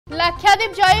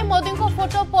लाक्षाद्वीप जाई मोदी को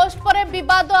photo post पर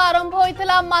विवाद आरंभ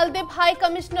होता मालदीव हाई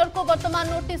कमिश्नर को वर्तमान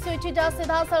नोटिस होती जहाँ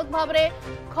सीधा सड़क भाव में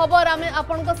खबर आम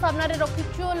आपण सामने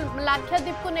रखीचु।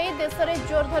 लाक्षाद्वीप को नहीं देश में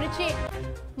जोर धरी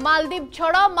मालदीव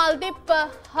झड़ मालदीव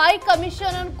हाई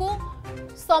कमिश्नर को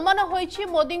समन होती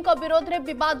मोदी विरोध में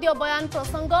विवादीय बयान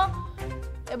प्रसंग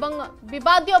एवं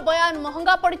विवादीय बयान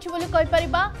महंगा पड़ी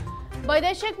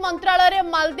वैदेशिक मंत्रालय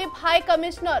मालदीव हाई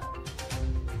कमिश्नर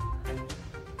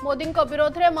मोदी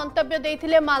विरोध में मंतव्य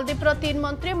देते मालदीव 3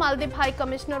 मंत्री मालदीव हाई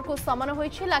कमिश्नर को समन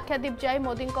होती। लाक्षाद्वीप जाई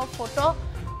मोदी फोटो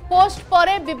पोस्ट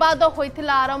पर विवाद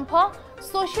होता आरंभ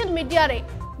सोशल मीडिया रे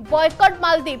बॉयकॉट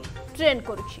मालदीव ट्रेंड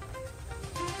करुछि।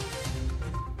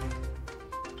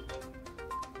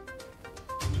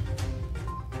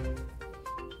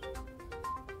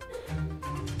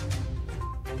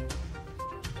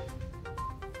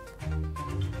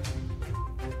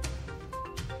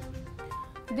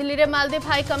 दिल्ली रे मालदीव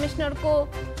हाई कमिश्नर को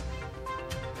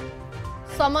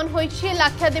समन होइछि।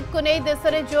 लाक्षाद्वीप को नहीं देश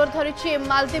में जोर धरी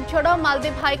मालदीव छोड़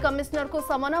मालदीव हाई कमिश्नर को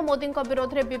समन मोदी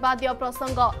विरोध में विवादीय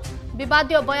प्रसंग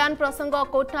विवादीय बयान प्रसंग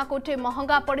कोठना कोठी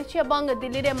महंगा पड़ी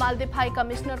दिल्ली रे मालदीव हाई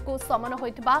कमिश्नर को समन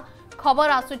होइतिबा खबर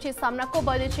आसुछि सामना को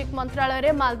वैदेशिक मंत्रालय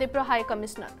रे मालदीव हाई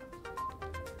कमिश्नर।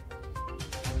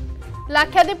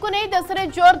 लाक्षाद्वीप को नहीं देश में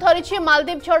जोर धरी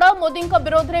मालदीव छोड़ मोदी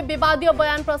विरोध में विवादीय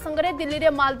बयान प्रसंग में दिल्ली में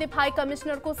मालदीव हाई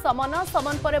कमिश्नर को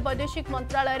समन पर वैदेशिक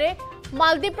मंत्रालय रे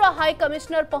मालदीव हाई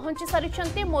कमिश्नर पहुंची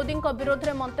सारी मोदी विरोध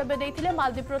में मंतव्य देते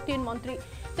मालदीव 3 मंत्री।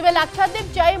 तेज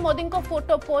लाक्षाद्वीप जाई मोदी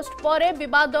फोटो पोस्ट पर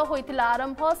विवाद होता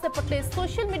आरंभ सेपटे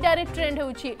सोशल मीडिया रे ट्रेंड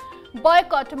होउछि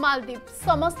बॉयकॉट मालदीव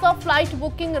समस्त फ्लाइट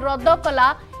बुकिंग रद्द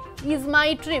कला इज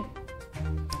माई ट्रिप।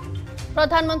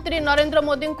 प्रधानमंत्री नरेंद्र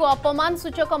मोदी को अपमान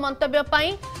सूचक मंतव्य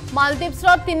मालदीव्स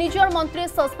 3 जन मंत्री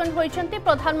सस्पेंड होइछन्ति।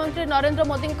 प्रधानमंत्री नरेंद्र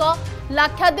मोदी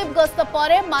लाक्षाद्वीप गस्त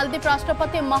पर मालदीव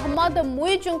राष्ट्रपति मोहम्मद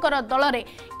मुइजुंकर दल में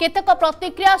केतक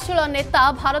प्रतिक्रियाशील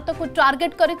नेता भारत को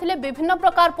टार्गेट करथिले विभिन्न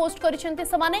प्रकार पोस्ट करिसेंति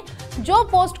समाने जो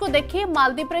पोस्ट को देखि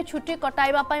मालदीव रे छुट्टी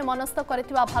कटाइबा पई मनस्थ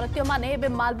करथिबा भारतीय माने एबे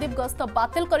मालदीव गस्त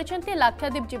बातिल करिसेंति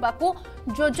लाक्षाद्वीप जिबाकू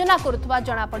योजना करुथबा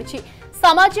जणा पड़िछि।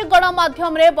 सामाजिक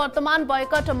गणमाध्यम रे वर्तमान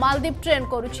बॉयकॉट मालदीव ट्रेंड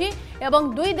करुछि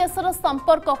एवं दुई देशर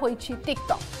संपर्क होइछि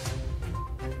तिक्त।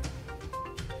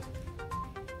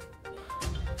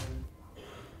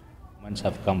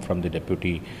 Have come from the Deputy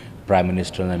Prime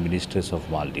Minister and Ministers of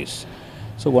Maldives.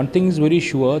 So one thing is very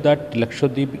sure that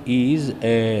Lakshadweep is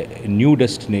a new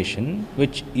destination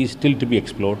which is still to be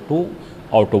explored to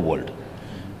outer world.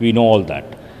 We know all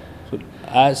that. So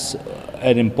as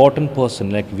an important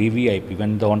person like VVIP,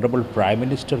 when the Honorable Prime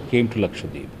Minister came to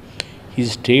Lakshadweep, he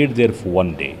stayed there for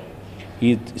 1 day.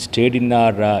 He stayed in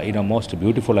our most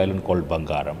beautiful island called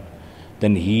Bangaram.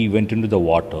 Then he went into the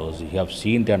waters. He have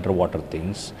seen the underwater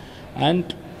things.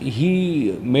 And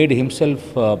he made himself,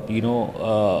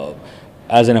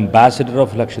 as an ambassador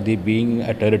of Lakshadweep, being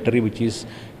a territory which is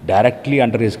directly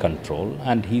under his control.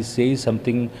 And he says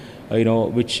something,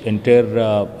 which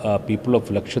entire people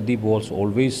of Lakshadweep was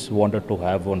always wanted to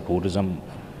have on tourism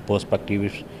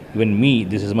perspective. Even me,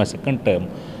 this is my 2nd term,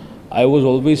 I was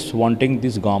always wanting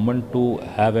this government to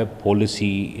have a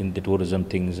policy in the tourism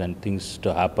things and things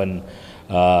to happen.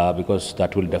 Because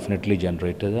that will definitely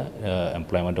generate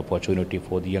employment opportunity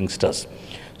for the youngsters.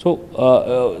 So,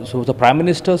 so the Prime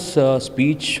Minister's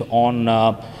speech on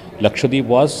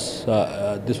Lakshadweep was,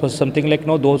 this was something like,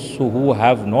 those who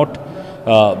have not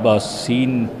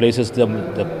seen places, the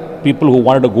people who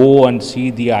wanted to go and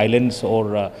see the islands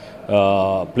or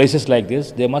places like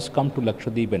this, they must come to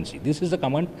Lakshadweep and see. This is the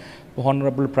comment the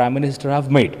Honorable Prime Minister have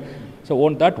made. So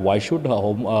on that, why should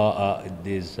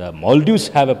these Maldives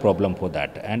have a problem for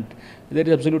that? And there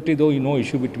is absolutely no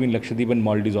issue between Lakshadweep and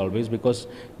Maldives always, because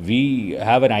we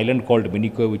have an island called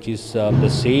Minicoy, which is the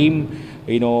same,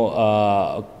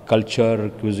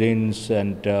 culture, cuisines,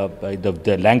 and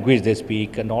the language they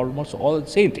speak, and almost all the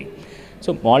same thing.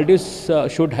 So Maldives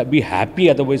should be happy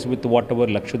otherwise with whatever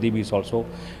Lakshadweep is also,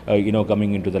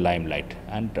 coming into the limelight.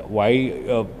 And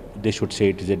why they should say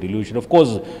it is a delusion? Of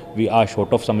course, we are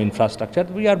short of some infrastructure.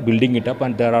 We are building it up,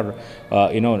 and there are,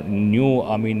 new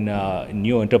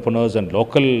entrepreneurs and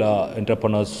local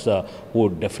entrepreneurs who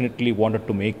definitely wanted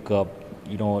to make,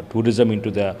 tourism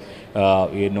into the,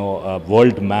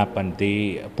 world map, and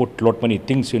they put lot many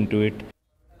things into it.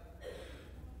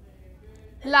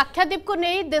 Lakshadweep को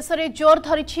नहीं देश में जोर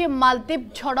धरी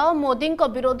मालदीप झड़ मोदी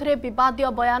विरोध में विवादीय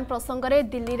बयान प्रसंग में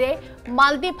दिल्ली में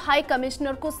मालदीप हाई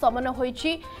कमिश्नर को समन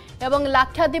होईछि एवं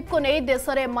लाक्षाद्वीप को नहीं देश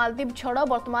में मालदीप झड़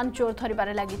वर्तमान जोर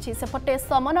धरबार लगी सेपटे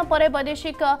समन पर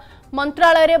वैदेशिक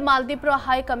मंत्रालय में मालदीप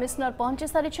हाई कमिश्नर पहुंची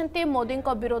सारी मोदी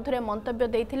विरोध में मंतव्य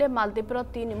देते मालदीप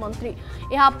 3 मंत्री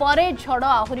यापर झड़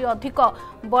आहरी अधिक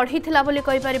बढ़ी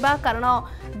कारण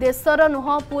देशर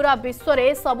नुह पूरा विश्व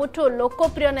में सबुठु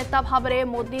लोकप्रिय नेता भाव में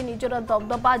मोदी निजर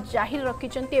दबदबा जाहिर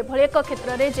रखिंट एक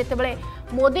क्षेत्र में जितेबाला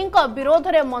मोदी विरोध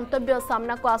में मंतव्य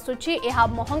सामना को आसुची यह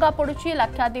महंगा पड़ुची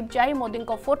लाक्षाद्वीप जाई मोदी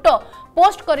फोटो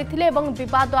पोस्ट करथिले एवं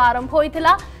विवाद आरंभ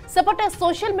होइथिला सेपटे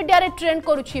सोशल मीडिया रे ट्रेंड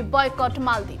करुची बॉयकॉट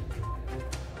मालदीप।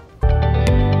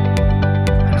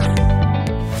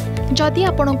 जदि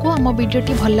आपंक आम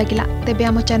भिडी भल लगा तेब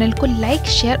आम चैनल को लाइक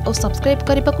शेयर और सब्सक्राइब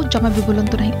करने को जमा भी भूलु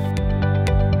नहीं।